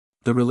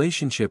The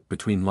Relationship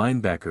Between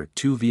Linebacker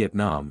 2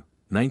 Vietnam,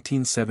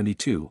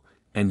 1972,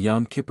 and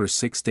Yom Kippur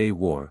Six-Day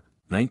War,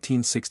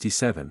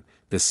 1967,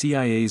 the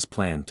CIA's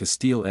plan to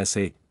steal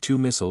SA-2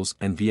 missiles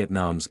and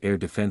Vietnam's air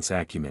defense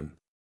acumen.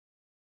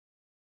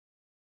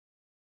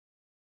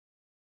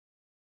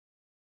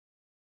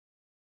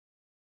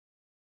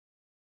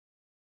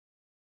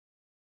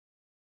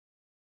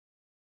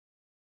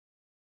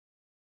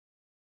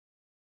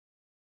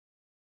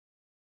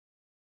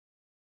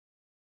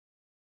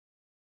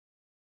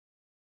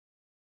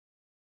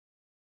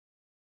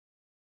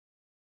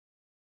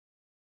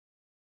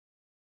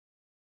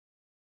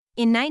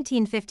 In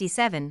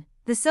 1957,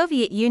 the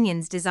Soviet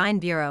Union's Design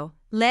Bureau,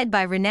 led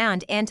by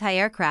renowned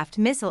anti-aircraft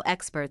missile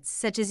experts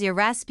such as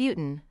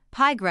Rasputin,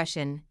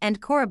 Pygrushyn, and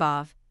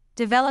Korobov,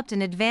 developed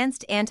an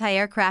advanced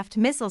anti-aircraft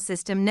missile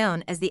system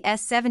known as the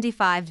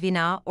S-75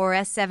 Vina or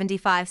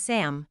S-75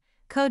 SAM,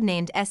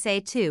 codenamed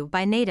SA-2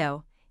 by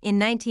NATO, in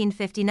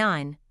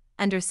 1959,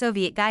 under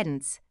Soviet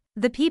guidance.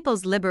 The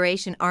People's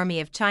Liberation Army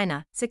of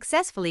China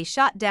successfully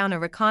shot down a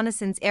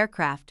reconnaissance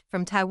aircraft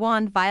from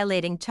Taiwan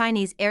violating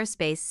Chinese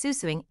airspace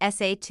Sussuing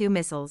SA-2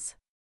 missiles.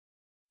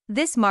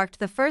 This marked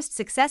the first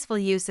successful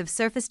use of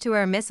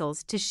surface-to-air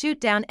missiles to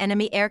shoot down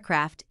enemy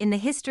aircraft in the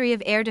history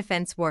of air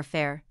defense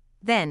warfare.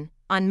 Then,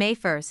 on May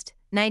 1,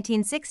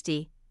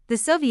 1960, the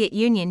Soviet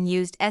Union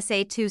used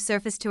SA-2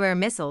 surface-to-air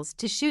missiles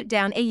to shoot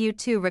down a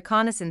U-2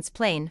 reconnaissance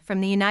plane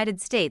from the United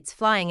States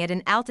flying at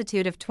an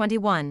altitude of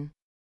 21,000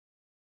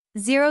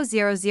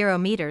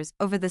 meters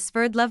over the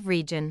Sverdlov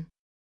region.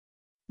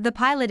 The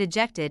pilot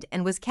ejected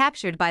and was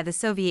captured by the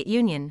Soviet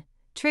Union,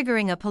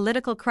 triggering a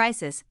political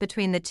crisis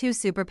between the two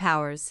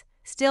superpowers.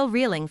 Still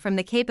reeling from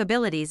the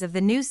capabilities of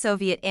the new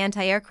Soviet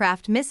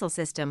anti-aircraft missile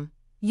system,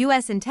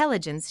 U.S.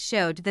 intelligence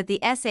showed that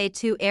the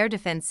SA-2 air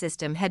defense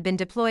system had been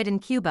deployed in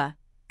Cuba,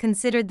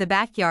 considered the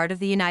backyard of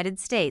the United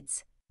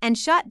States, and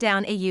shot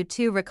down a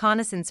U-2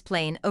 reconnaissance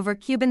plane over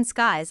Cuban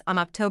skies on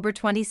October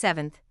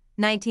 27,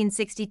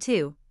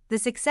 1962. The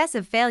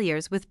successive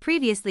failures with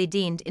previously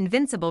deemed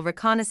invincible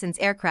reconnaissance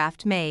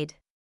aircraft made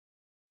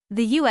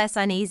the U.S.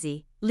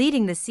 uneasy,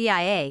 leading the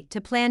CIA to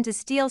plan to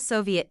steal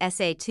Soviet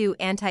SA-2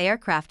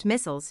 anti-aircraft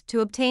missiles to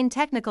obtain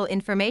technical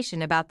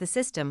information about the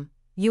system.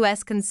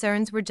 U.S.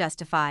 concerns were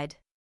justified.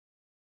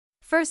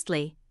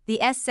 Firstly,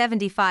 the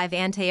S-75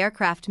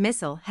 anti-aircraft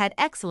missile had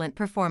excellent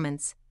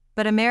performance,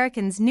 but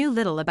Americans knew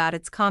little about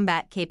its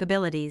combat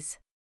capabilities.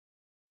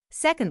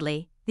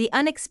 Secondly, the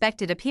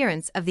unexpected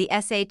appearance of the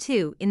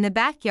SA-2 in the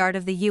backyard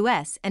of the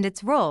U.S. and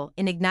its role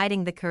in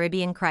igniting the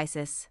Caribbean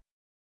crisis.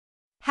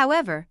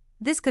 However,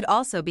 this could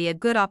also be a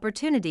good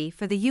opportunity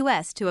for the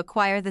U.S. to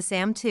acquire the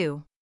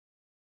SAM-2.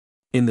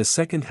 In the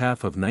second half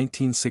of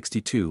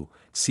 1962,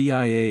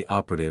 CIA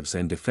operatives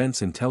and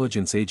Defense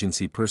Intelligence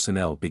Agency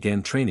personnel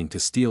began training to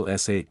steal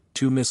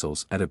SA-2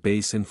 missiles at a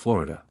base in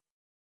Florida.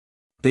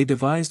 They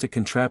devised a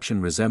contraption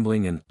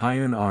resembling an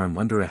iron arm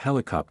under a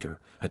helicopter,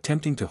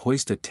 attempting to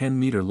hoist a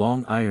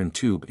 10-meter-long iron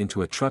tube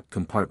into a truck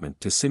compartment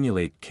to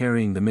simulate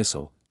carrying the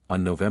missile.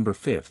 On November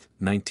 5,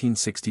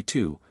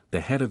 1962,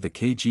 the head of the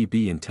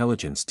KGB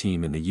intelligence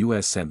team in the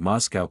U.S. sent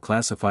Moscow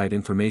classified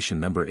information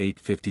number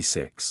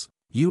 856.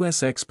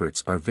 U.S.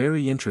 experts are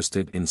very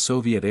interested in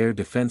Soviet air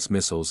defense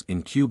missiles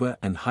in Cuba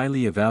and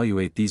highly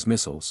evaluate these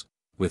missiles,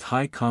 with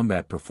high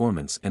combat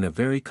performance and a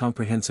very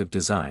comprehensive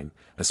design,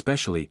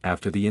 especially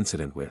after the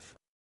incident with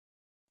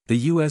the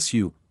U.S.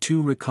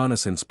 U-2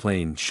 reconnaissance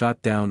plane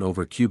shot down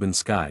over Cuban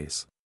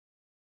skies.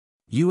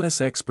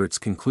 U.S. experts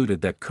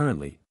concluded that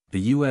currently, the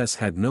U.S.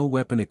 had no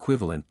weapon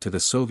equivalent to the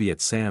Soviet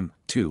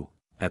SAM-2.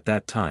 At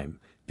that time,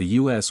 the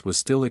U.S. was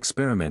still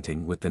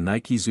experimenting with the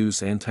Nike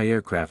Zeus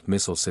anti-aircraft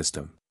missile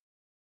system.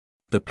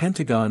 The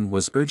Pentagon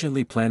was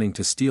urgently planning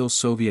to steal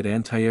Soviet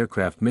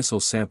anti-aircraft missile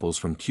samples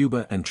from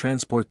Cuba and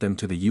transport them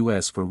to the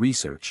U.S. for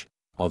research.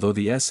 Although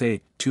the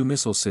SA-2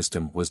 missile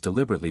system was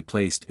deliberately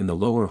placed in the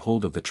lower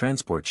hold of the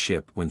transport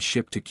ship when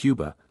shipped to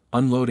Cuba,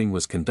 unloading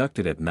was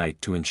conducted at night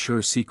to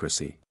ensure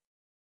secrecy.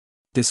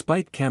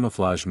 Despite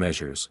camouflage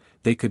measures,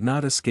 they could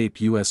not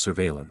escape U.S.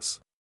 surveillance.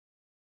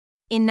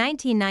 In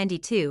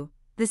 1992,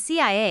 the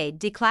CIA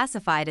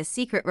declassified a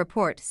secret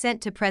report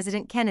sent to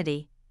President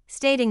Kennedy,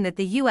 stating that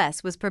the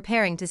U.S. was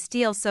preparing to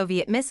steal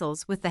Soviet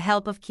missiles with the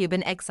help of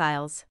Cuban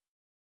exiles.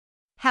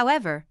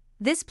 However,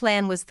 this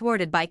plan was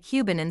thwarted by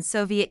Cuban and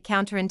Soviet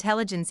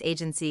counterintelligence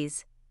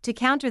agencies. To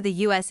counter the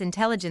U.S.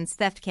 intelligence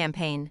theft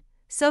campaign,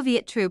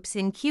 Soviet troops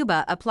in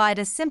Cuba applied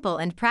a simple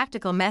and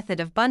practical method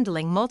of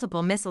bundling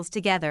multiple missiles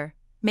together,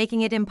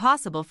 making it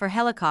impossible for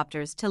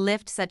helicopters to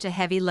lift such a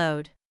heavy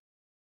load.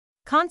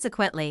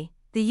 Consequently,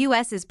 the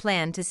U.S.'s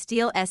plan to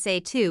steal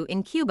SA-2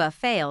 in Cuba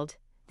failed.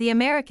 The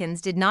Americans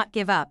did not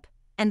give up,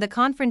 and the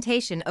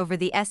confrontation over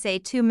the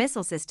SA-2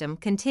 missile system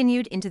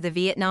continued into the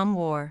Vietnam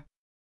War.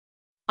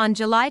 On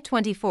July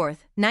 24,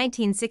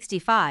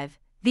 1965,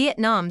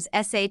 Vietnam's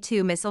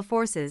SA-2 missile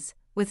forces,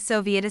 with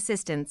Soviet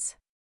assistance,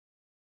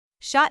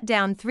 shot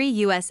down 3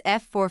 U.S.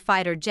 F-4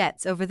 fighter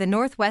jets over the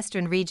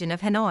northwestern region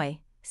of Hanoi.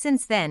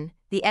 Since then,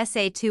 the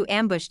SA-2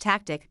 ambush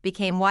tactic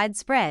became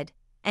widespread,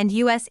 and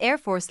U.S. Air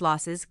Force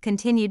losses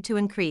continued to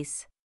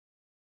increase.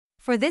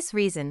 For this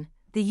reason,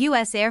 the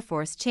U.S. Air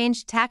Force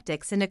changed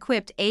tactics and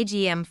equipped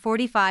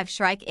AGM-45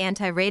 Shrike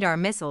anti-radar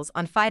missiles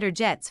on fighter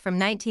jets from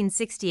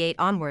 1968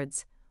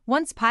 onwards.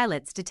 Once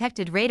pilots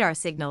detected radar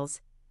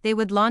signals, they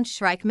would launch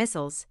Shrike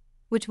missiles,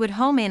 which would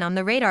home in on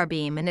the radar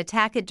beam and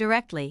attack it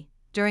directly.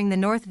 During the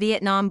North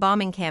Vietnam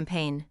bombing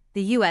campaign,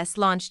 the U.S.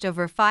 launched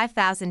over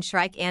 5,000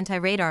 Shrike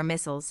anti-radar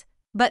missiles,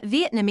 but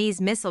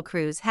Vietnamese missile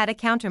crews had a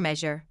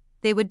countermeasure.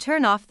 They would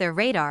turn off their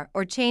radar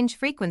or change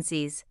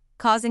frequencies,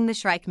 causing the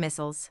Shrike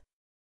missiles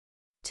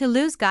to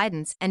lose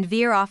guidance and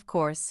veer off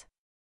course.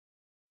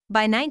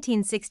 By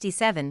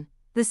 1967,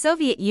 the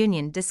Soviet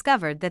Union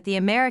discovered that the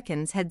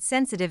Americans had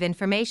sensitive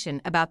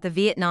information about the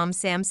Vietnam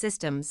SAM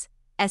systems,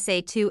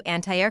 SA-2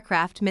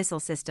 anti-aircraft missile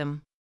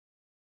system.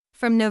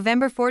 From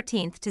November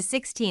 14 to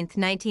 16,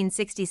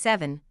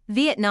 1967,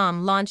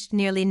 Vietnam launched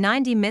nearly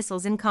 90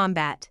 missiles in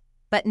combat,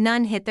 but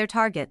none hit their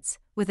targets,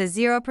 with a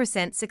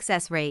 0%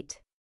 success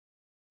rate.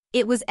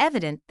 It was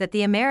evident that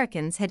the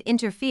Americans had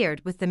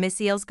interfered with the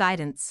missiles'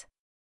 guidance.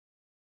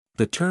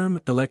 The term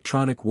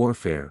electronic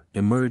warfare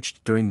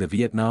emerged during the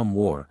Vietnam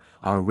War.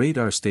 Our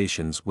radar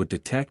stations would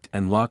detect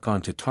and lock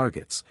onto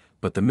targets,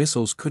 but the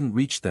missiles couldn't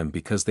reach them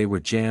because they were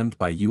jammed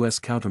by U.S.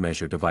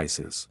 countermeasure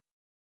devices.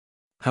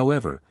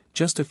 However,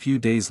 just a few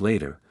days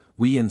later,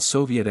 we and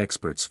Soviet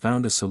experts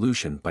found a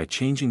solution by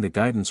changing the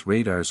guidance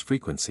radar's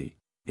frequency.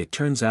 It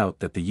turns out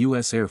that the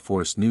U.S. Air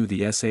Force knew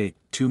the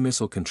SA-2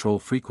 missile control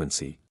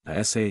frequency.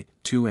 A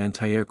SA-2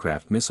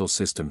 anti-aircraft missile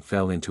system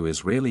fell into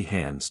Israeli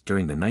hands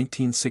during the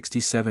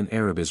 1967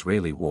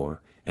 Arab-Israeli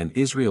War, and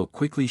Israel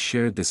quickly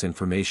shared this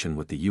information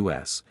with the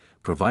U.S.,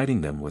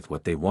 providing them with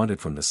what they wanted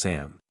from the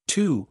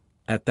SAM-2.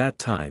 At that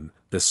time,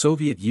 the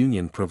Soviet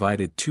Union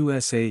provided 2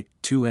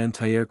 SA-2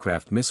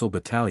 anti-aircraft missile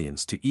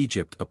battalions to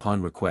Egypt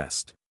upon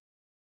request.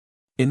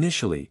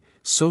 Initially,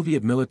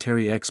 Soviet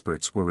military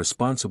experts were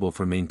responsible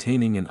for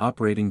maintaining and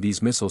operating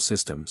these missile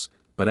systems,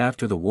 but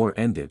after the war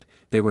ended,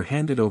 they were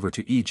handed over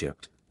to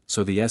Egypt,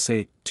 so the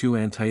SA-2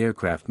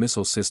 anti-aircraft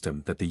missile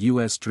system that the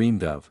U.S.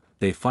 dreamed of,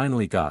 they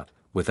finally got,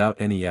 without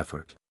any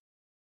effort.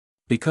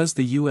 Because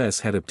the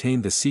U.S. had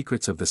obtained the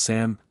secrets of the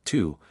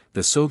SAM-2,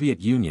 the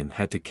Soviet Union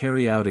had to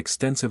carry out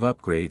extensive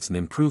upgrades and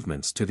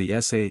improvements to the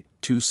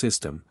SA-2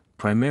 system,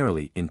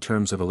 primarily in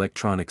terms of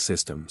electronic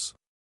systems.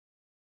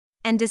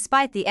 And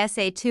despite the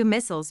SA-2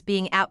 missiles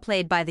being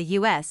outplayed by the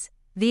U.S.,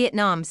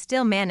 Vietnam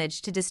still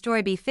managed to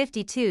destroy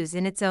B-52s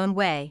in its own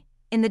way.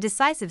 In the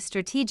decisive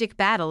strategic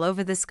battle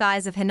over the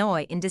skies of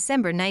Hanoi in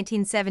December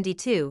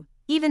 1972,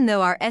 even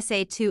though our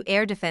SA-2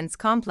 air defense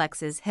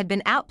complexes had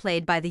been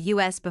outplayed by the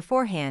U.S.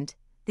 beforehand,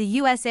 the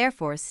U.S. Air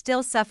Force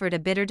still suffered a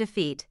bitter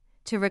defeat.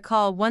 To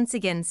recall once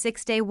again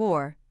Six-Day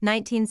War,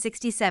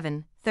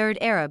 1967, Third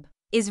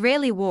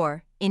Arab-Israeli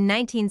War, in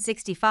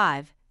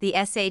 1965, the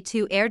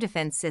SA-2 air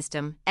defense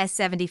system,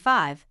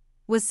 S-75,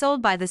 was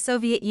sold by the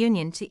Soviet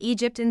Union to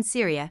Egypt and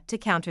Syria to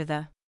counter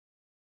the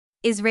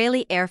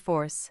Israeli Air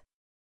Force.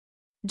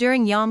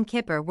 During Yom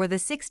Kippur War, the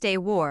Six-Day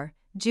War,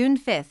 June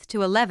 5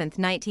 to 11,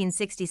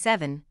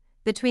 1967,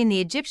 between the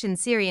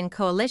Egyptian-Syrian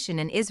coalition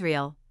and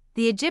Israel,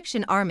 the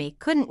Egyptian army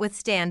couldn't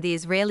withstand the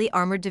Israeli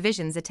armored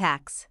division's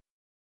attacks.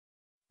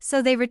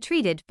 So they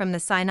retreated from the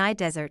Sinai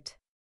Desert.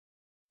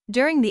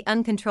 During the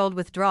uncontrolled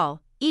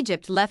withdrawal,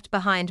 Egypt left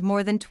behind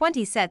more than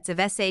 20 sets of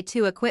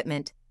SA-2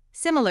 equipment,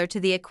 similar to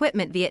the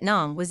equipment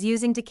Vietnam was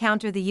using to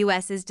counter the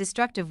U.S.'s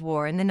destructive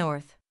war in the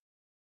north.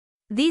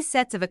 These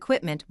sets of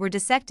equipment were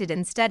dissected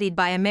and studied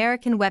by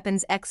American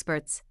weapons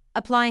experts,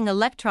 applying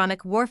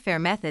electronic warfare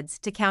methods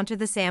to counter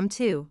the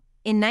SAM-2.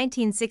 In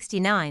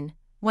 1969,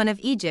 one of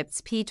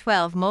Egypt's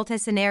P-12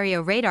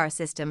 multi-scenario radar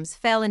systems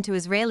fell into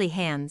Israeli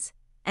hands,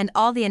 and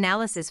all the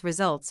analysis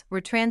results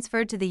were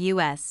transferred to the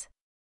U.S.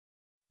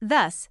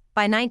 Thus,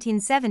 by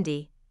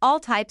 1970, all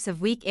types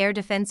of weak air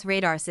defense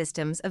radar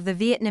systems of the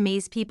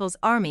Vietnamese People's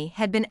Army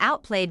had been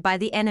outplayed by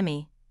the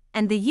enemy,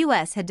 and the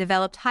U.S. had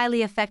developed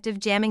highly effective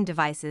jamming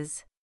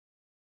devices.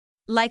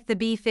 Like the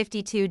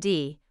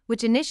B-52D,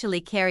 which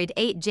initially carried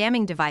 8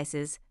 jamming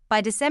devices,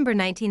 by December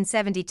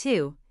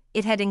 1972,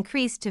 it had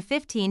increased to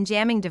 15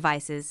 jamming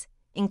devices,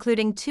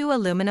 including 2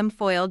 aluminum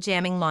foil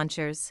jamming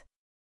launchers.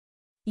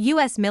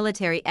 U.S.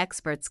 military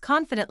experts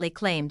confidently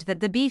claimed that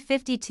the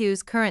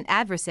B-52's current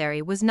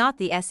adversary was not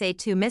the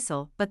SA-2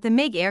 missile but the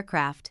MiG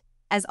aircraft,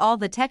 as all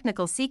the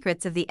technical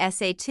secrets of the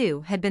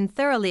SA-2 had been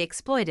thoroughly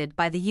exploited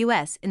by the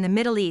U.S. in the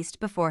Middle East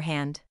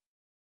beforehand.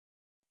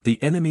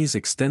 The enemy's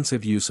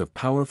extensive use of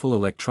powerful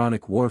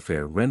electronic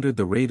warfare rendered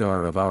the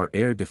radar of our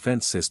air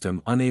defense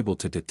system unable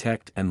to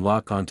detect and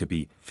lock onto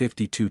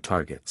B-52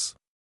 targets.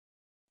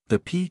 The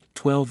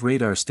P-12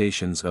 radar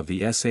stations of the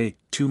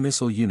SA-2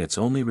 missile units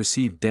only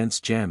received dense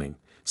jamming,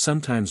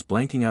 sometimes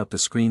blanking out the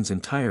screens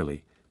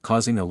entirely,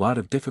 causing a lot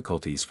of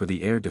difficulties for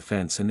the air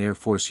defense and Air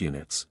Force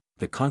units.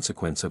 The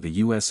consequence of the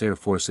U.S. Air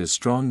Force's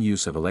strong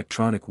use of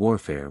electronic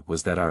warfare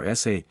was that our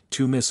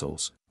SA-2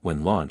 missiles,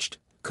 when launched,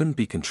 couldn't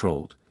be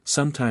controlled,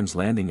 sometimes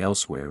landing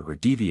elsewhere or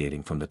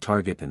deviating from the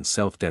target and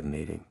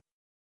self-detonating.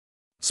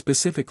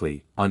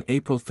 Specifically, on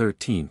April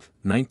 13,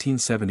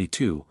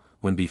 1972,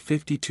 when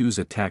B-52s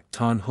attacked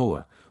Ton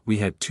Hoa, we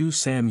had 2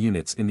 SAM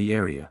units in the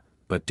area,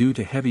 but due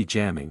to heavy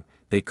jamming,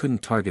 they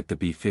couldn't target the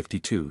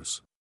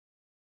B-52s.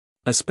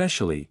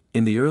 Especially,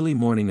 in the early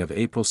morning of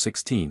April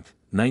 16,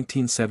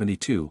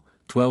 1972,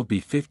 12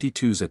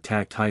 B-52s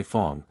attacked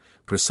Haiphong,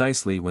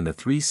 precisely when the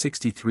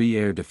 363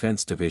 Air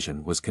Defense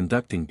Division was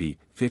conducting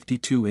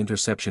B-52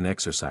 interception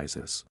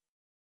exercises.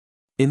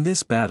 In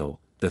this battle,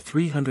 the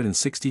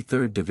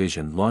 363rd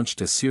Division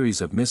launched a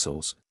series of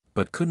missiles,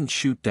 but couldn't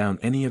shoot down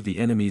any of the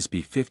enemy's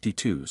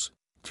B-52s.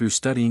 Through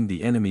studying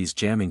the enemy's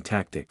jamming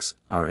tactics,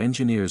 our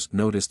engineers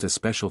noticed a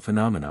special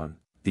phenomenon: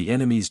 the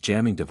enemy's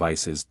jamming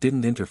devices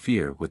didn't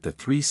interfere with the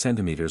 3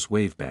 cm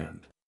waveband.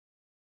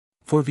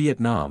 For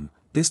Vietnam,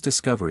 this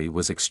discovery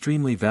was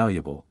extremely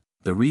valuable,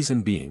 the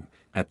reason being,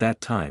 at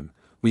that time,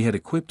 we had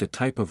equipped a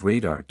type of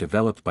radar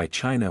developed by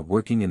China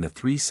working in the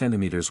 3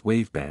 cm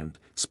waveband,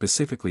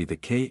 specifically the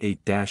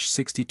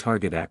K-8-60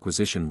 target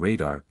acquisition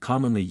radar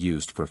commonly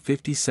used for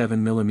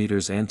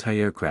 57mm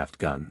anti-aircraft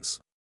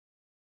guns.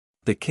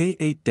 The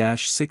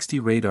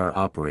K-8-60 radar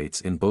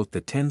operates in both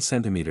the 10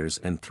 cm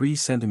and 3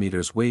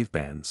 cm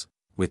wavebands.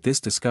 With this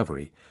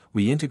discovery,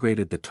 we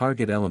integrated the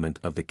target element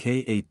of the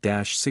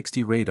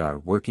K-8-60 radar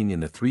working in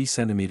the 3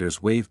 cm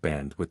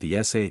waveband with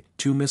the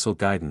SA-2 missile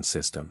guidance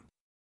system.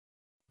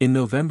 In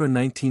November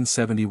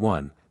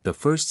 1971, the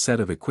first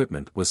set of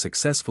equipment was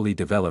successfully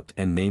developed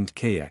and named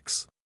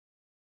KX.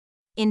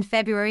 In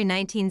February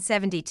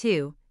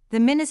 1972, the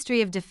Ministry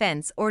of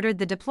Defense ordered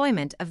the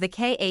deployment of the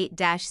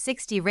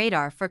K-8-60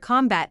 radar for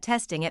combat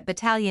testing at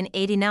Battalion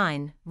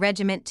 89,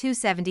 Regiment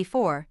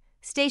 274,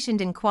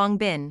 stationed in Quang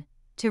Binh,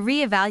 to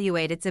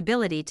re-evaluate its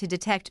ability to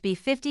detect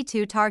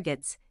B-52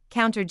 targets,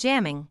 counter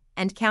jamming,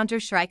 and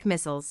counter-Shrike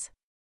missiles.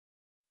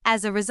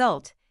 As a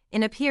result,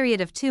 in a period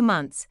of 2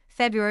 months,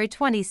 February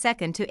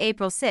 22 to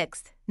April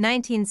 6,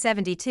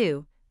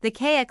 1972, the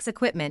KX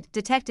equipment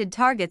detected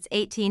targets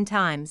 18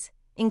 times,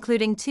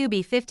 including 2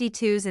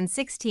 B-52s and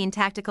 16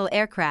 tactical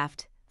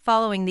aircraft.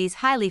 Following these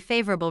highly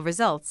favorable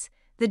results,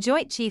 the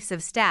Joint Chiefs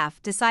of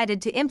Staff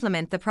decided to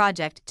implement the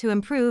project to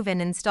improve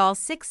and install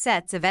 6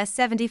 sets of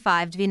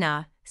S-75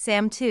 Dvina,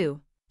 SA-2,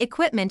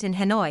 equipment in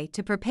Hanoi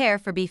to prepare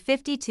for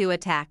B-52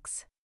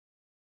 attacks.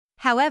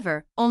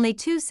 However, only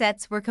 2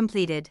 sets were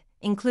completed,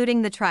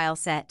 including the trial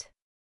set.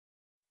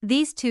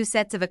 These 2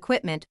 sets of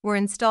equipment were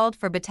installed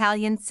for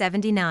Battalion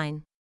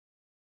 79.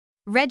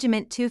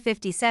 Regiment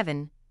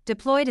 257,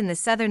 deployed in the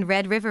southern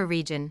Red River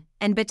region,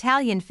 and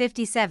Battalion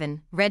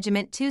 57,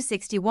 Regiment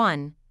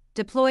 261,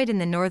 deployed in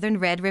the northern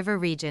Red River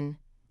region.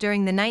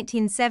 During the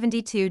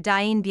 1972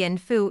 Dien Bien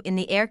Phu in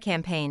the air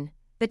campaign,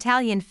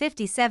 Battalion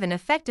 57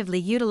 effectively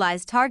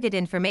utilized target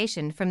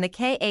information from the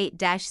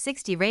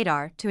K-8-60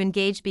 radar to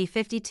engage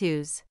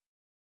B-52s.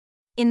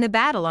 In the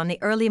battle on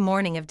the early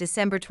morning of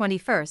December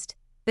 21,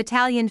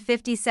 Battalion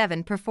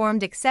 57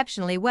 performed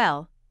exceptionally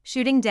well,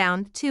 shooting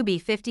down 2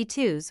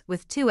 B-52s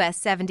with 2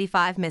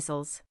 S-75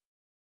 missiles.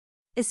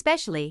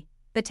 Especially,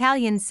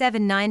 Battalion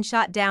 79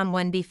 shot down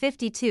 1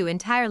 B-52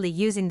 entirely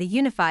using the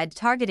unified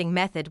targeting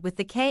method with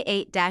the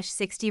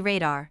K-8-60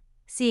 radar.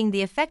 Seeing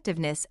the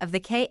effectiveness of the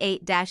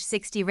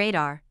K-8-60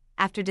 radar,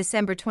 after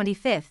December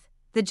 25,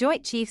 the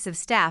Joint Chiefs of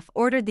Staff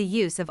ordered the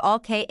use of all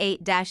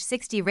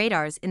K-8-60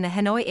 radars in the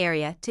Hanoi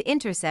area to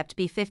intercept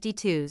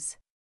B-52s.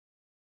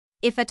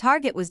 If a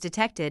target was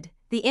detected,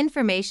 the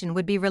information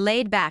would be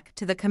relayed back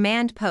to the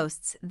command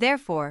posts.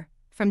 Therefore,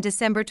 from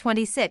December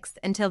 26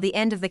 until the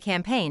end of the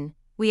campaign,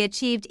 we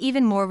achieved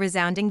even more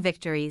resounding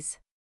victories.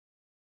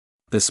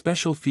 The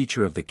special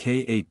feature of the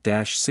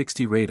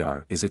K-8-60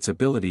 radar is its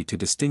ability to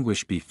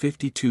distinguish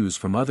B-52s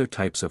from other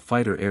types of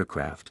fighter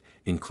aircraft,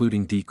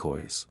 including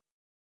decoys.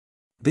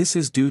 This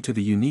is due to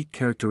the unique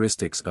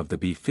characteristics of the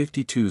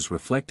B-52's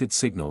reflected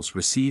signals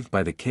received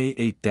by the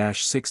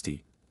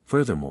K-8-60.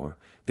 Furthermore,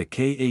 the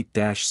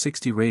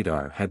K-8-60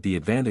 radar had the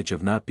advantage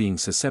of not being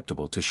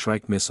susceptible to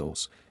Shrike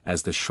missiles,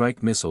 as the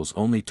Shrike missiles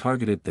only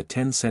targeted the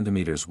 10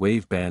 cm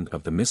waveband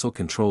of the missile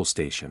control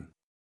station.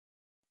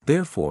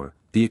 Therefore,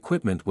 the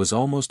equipment was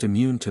almost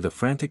immune to the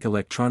frantic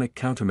electronic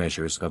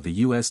countermeasures of the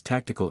U.S.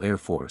 Tactical Air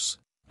Force.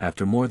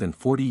 After more than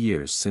 40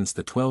 years since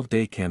the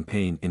 12-day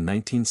campaign in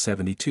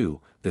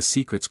 1972, the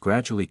secrets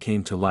gradually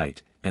came to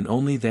light, and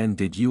only then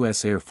did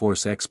U.S. Air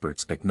Force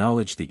experts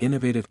acknowledge the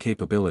innovative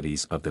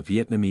capabilities of the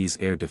Vietnamese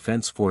Air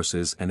Defense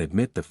Forces and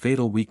admit the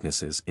fatal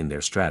weaknesses in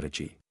their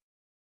strategy.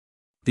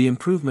 The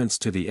improvements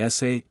to the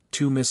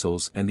SA-2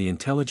 missiles and the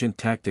intelligent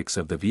tactics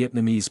of the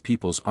Vietnamese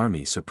People's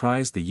Army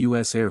surprised the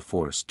U.S. Air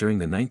Force during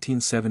the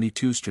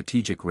 1972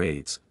 strategic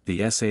raids.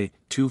 The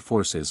SA-2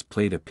 forces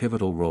played a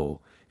pivotal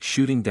role,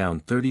 shooting down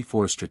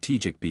 34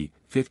 strategic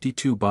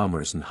B-52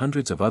 bombers and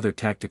hundreds of other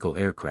tactical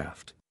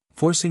aircraft,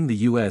 forcing the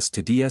U.S.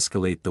 to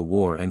de-escalate the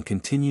war and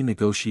continue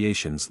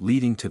negotiations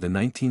leading to the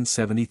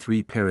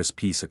 1973 Paris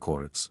Peace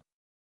Accords.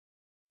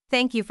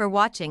 Thank you for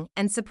watching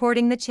and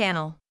supporting the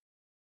channel.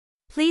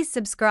 Please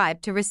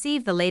subscribe to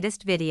receive the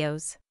latest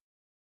videos.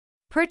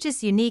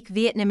 Purchase unique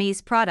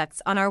Vietnamese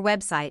products on our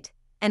website,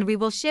 and we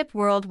will ship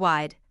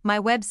worldwide. My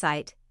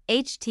website,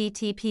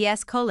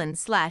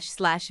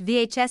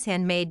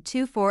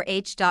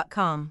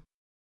 https://vhshandmade24h.com.